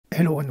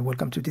Hello and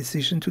welcome to this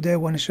session. Today I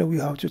want to show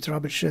you how to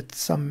troubleshoot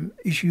some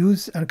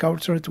issues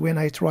encountered when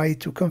I try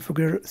to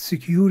configure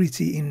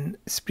security in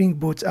Spring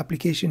Boot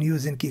application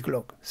using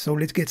Keycloak. So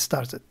let's get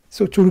started.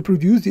 So to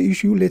reproduce the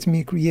issue, let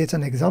me create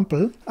an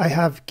example. I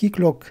have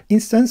Keycloak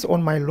instance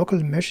on my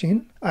local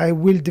machine. I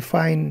will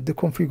define the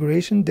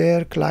configuration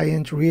there,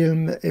 client,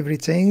 realm,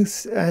 everything,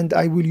 and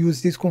I will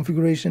use this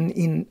configuration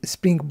in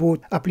Spring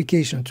Boot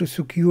application to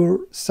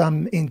secure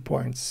some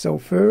endpoints. So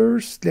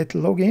first, let's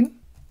log in,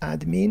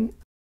 admin.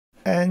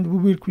 And we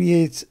will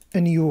create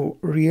a new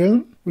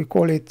realm. We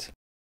call it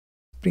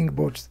Spring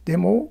Boot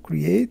demo,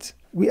 create.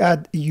 We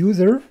add a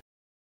user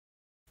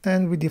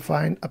and we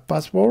define a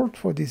password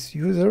for this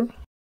user.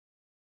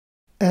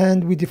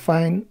 And we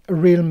define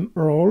realm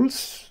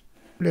roles.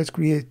 Let's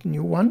create a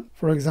new one.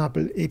 For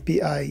example,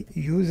 API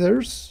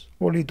users.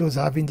 Only those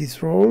having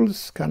these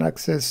roles can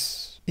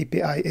access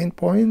API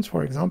endpoints,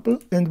 for example.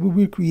 And we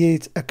will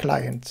create a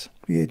client.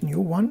 Create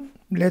new one.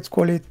 Let's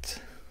call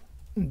it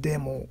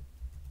demo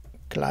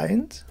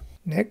client.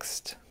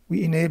 Next,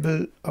 we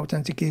enable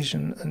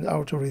authentication and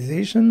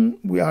authorization.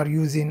 We are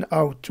using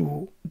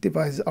auto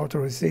device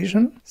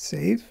authorization.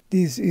 Save.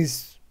 This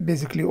is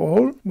basically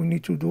all we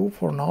need to do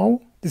for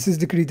now. This is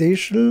the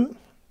credential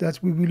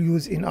that we will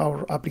use in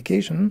our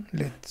application.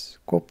 Let's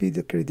copy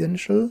the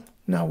credential.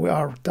 Now we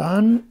are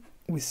done.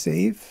 We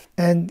save.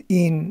 And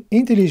in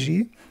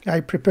IntelliJ, I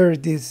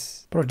prepared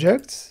this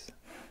project.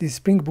 The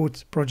Spring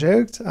Boot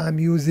project. I'm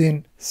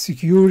using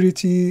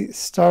security,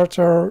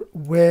 starter,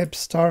 web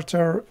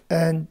starter,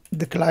 and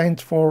the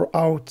client for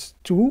Auth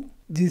 2.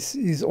 This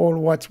is all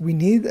what we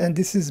need, and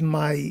this is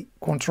my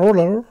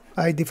controller.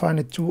 I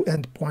defined two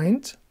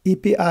endpoints,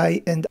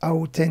 API and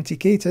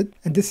authenticated,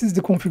 and this is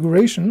the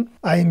configuration.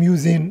 I am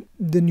using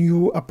the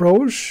new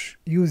approach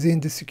using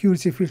the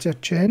security filter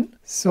chain.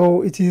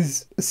 So it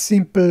is a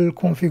simple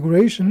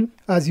configuration,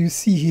 as you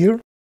see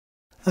here.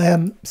 I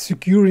am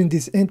securing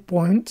this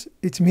endpoint.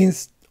 It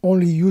means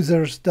only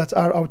users that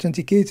are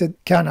authenticated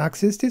can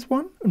access this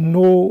one.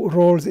 No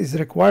roles is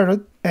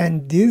required.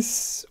 And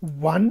this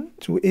one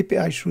to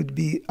API should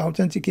be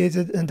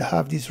authenticated and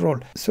have this role.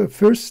 So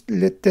first,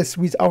 let's test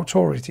with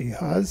authority.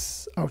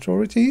 Has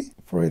authority,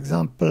 for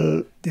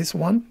example, this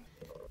one,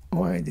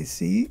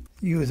 OIDC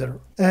user.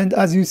 And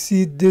as you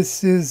see,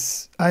 this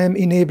is, I am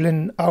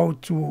enabling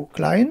Auth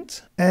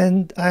client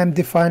and I am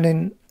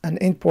defining an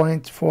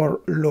endpoint for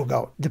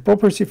logout. The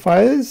property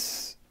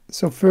files.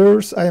 So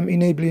first I am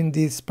enabling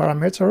this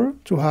parameter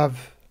to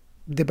have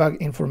debug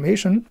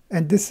information.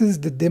 And this is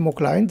the demo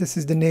client. This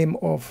is the name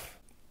of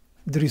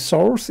the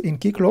resource in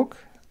Keycloak.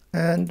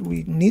 And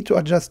we need to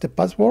adjust the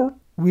password.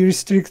 We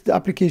restrict the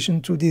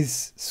application to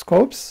these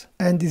scopes.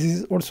 And this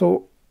is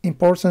also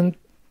important.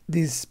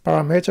 This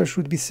parameter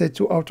should be set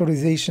to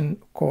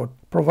authorization code.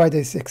 Provider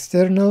is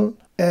external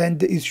and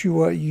the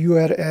issuer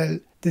URL.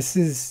 This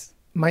is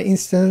my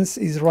instance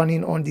is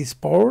running on this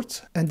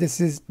port and this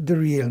is the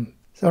realm.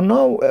 So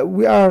now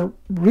we are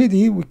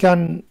ready. We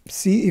can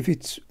see if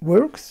it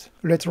works.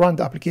 Let's run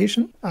the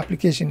application.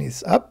 Application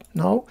is up.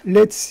 Now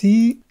let's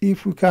see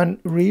if we can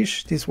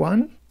reach this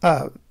one.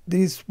 There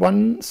is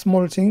one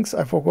small thing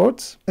I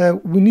forgot.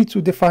 We need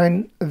to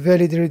define a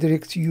valid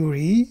redirect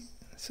URI.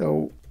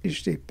 So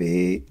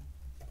HTTP,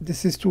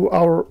 this is to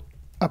our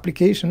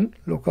application,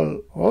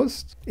 local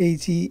host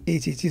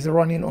 8080. It is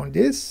running on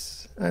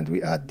this and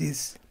we add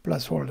this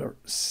placeholder.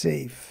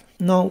 Save.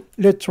 Now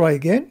let's try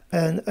again,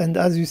 and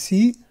as you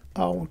see,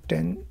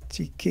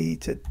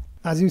 authenticated.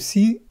 As you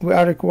see, we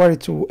are required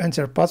to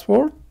enter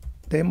password.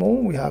 Demo,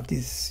 we have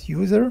this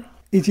user.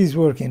 It is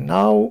working.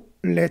 Now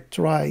let's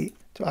try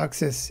to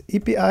access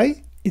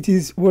API. It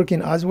is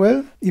working as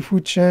well. If we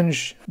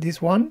change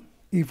this one,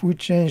 if we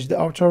change the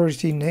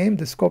authority name,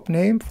 the scope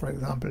name, for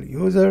example,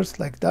 users,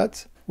 like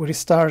that, we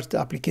restart the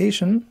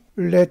application.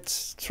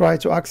 Let's try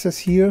to access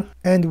here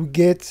and we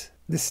get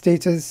the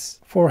status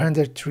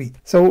 403.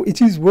 So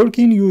it is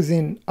working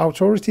using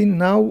authority.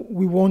 Now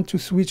we want to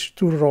switch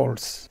to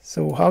roles.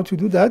 So how to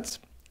do that?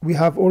 We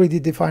have already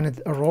defined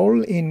a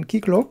role in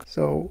Keycloak.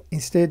 So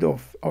instead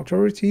of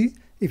authority,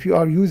 if you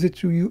are used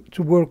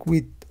to work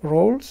with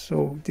roles,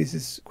 so this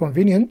is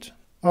convenient.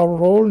 Our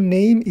role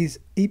name is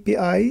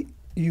API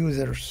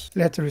users.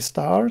 Let's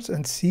restart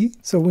and see.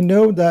 So we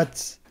know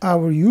that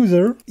our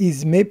user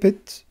is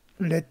mapped.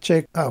 Let's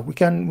check.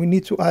 We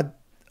need to add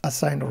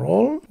assign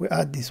role. We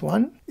add this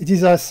one. It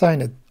is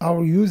assigned.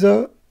 Our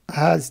user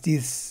has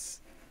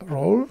this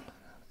role.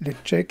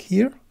 Let's check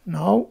here.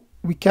 Now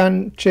we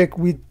can check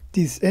with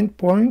this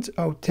endpoint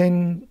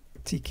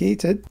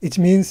authenticated. It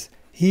means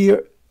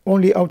here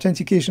only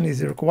authentication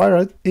is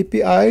required.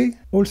 API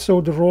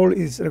also the role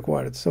is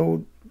required.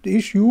 So the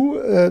issue,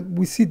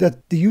 we see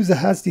that the user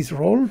has this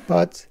role,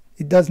 but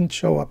it doesn't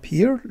show up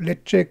here.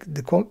 Let's check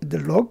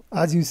the log.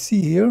 As you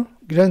see here,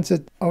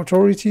 granted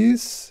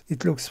authorities,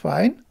 it looks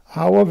fine.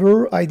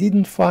 However, I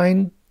didn't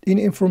find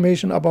any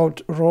information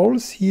about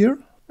roles here.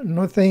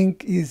 Nothing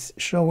is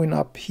showing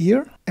up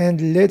here.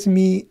 And let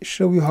me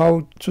show you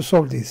how to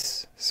solve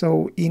this.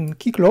 So in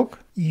Keycloak,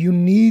 you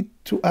need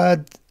to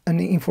add an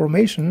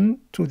information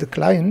to the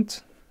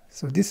client.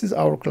 So this is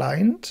our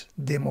client,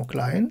 demo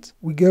client.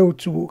 We go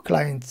to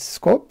client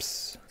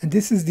scopes, and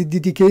this is the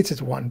dedicated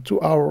one to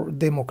our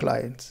demo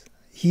client.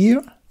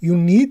 Here you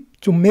need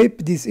to map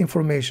this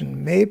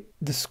information, map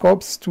the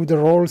scopes to the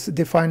roles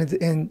defined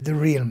in the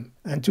realm.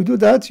 And to do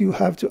that, you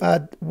have to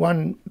add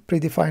one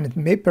predefined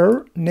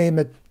mapper, name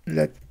it,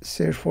 let's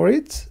search for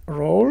it,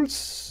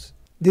 roles,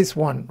 this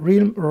one,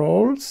 realm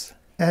roles,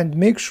 and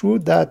make sure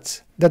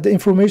that the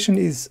information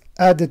is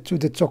added to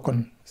the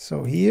token.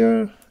 So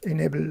here,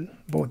 enable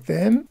both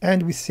them,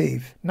 and we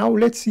save. Now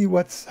let's see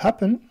what's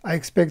happened. I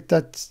expect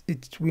that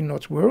it will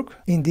not work.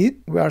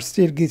 Indeed, we are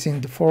still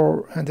getting the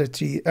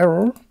 403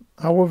 error.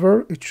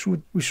 However,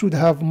 we should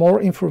have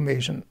more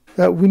information.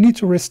 We need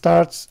to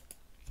restart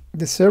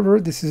the server.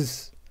 This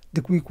is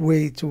the quick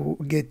way to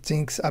get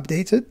things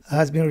updated. It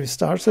has been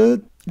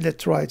restarted.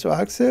 Let's try to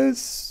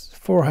access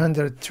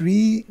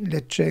 403.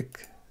 Let's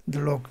check the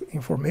log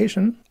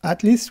information.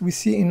 At least we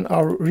see in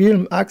our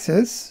realm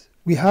access,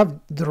 we have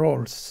the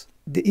roles,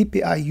 the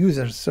API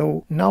users.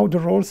 So now the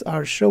roles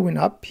are showing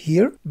up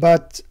here,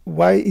 but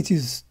why it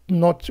is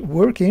not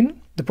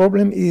working? The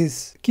problem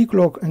is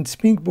Keycloak and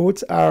Spring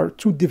Boot are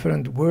two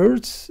different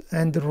words,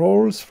 and the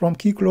roles from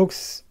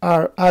Keycloaks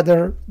are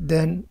other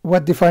than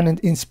what defined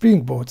in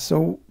Spring Boot.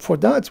 So for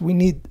that, we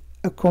need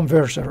a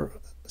converter.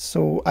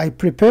 So I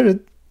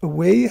prepared a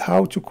way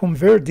how to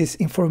convert this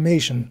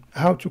information,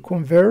 how to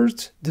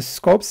convert the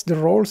scopes, the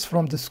roles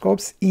from the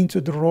scopes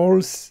into the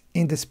roles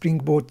in the Spring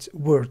Boot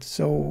word.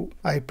 So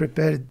I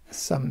prepared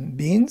some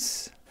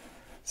beans.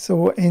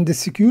 So in the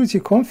security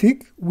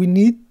config, we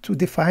need to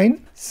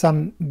define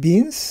some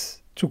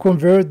beans to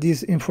convert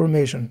this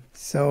information.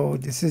 So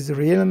this is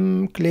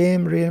realm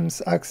claim,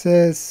 realms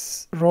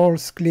access,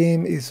 roles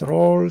claim is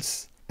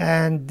roles,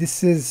 and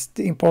this is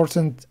the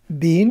important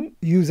bean,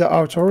 user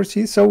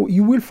authority. So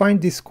you will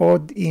find this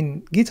code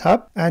in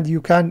GitHub and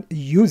you can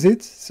use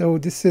it. So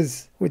this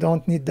is, we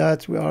don't need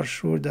that. We are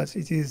sure that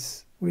it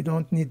is, we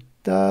don't need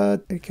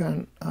that. I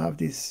can have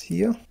this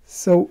here.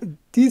 So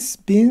these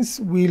beans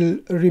will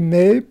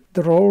remap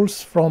the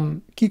roles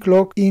from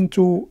Keycloak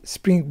into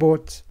Spring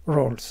Boot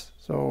roles.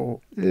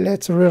 So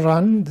let's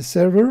rerun the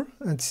server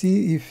and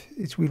see if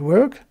it will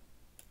work.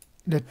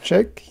 Let's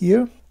check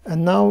here.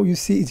 And now you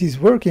see it is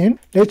working.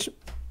 Let's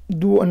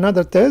do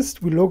another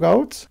test. We log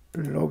out,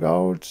 log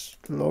out,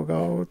 log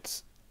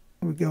out.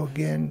 We go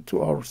again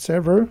to our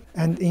server.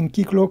 And in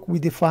Keycloak, we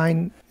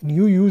define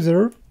new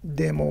user,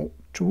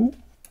 demo2,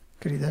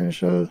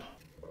 credential.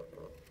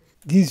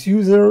 This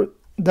user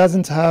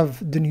doesn't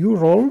have the new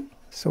role.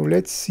 So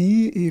let's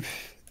see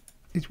if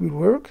it will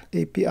work.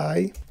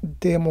 API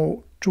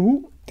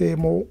demo2,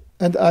 demo.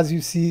 And as you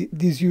see,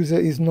 this user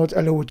is not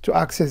allowed to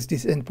access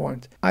this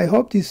endpoint. I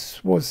hope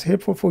this was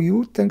helpful for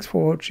you. Thanks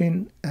for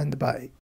watching and bye.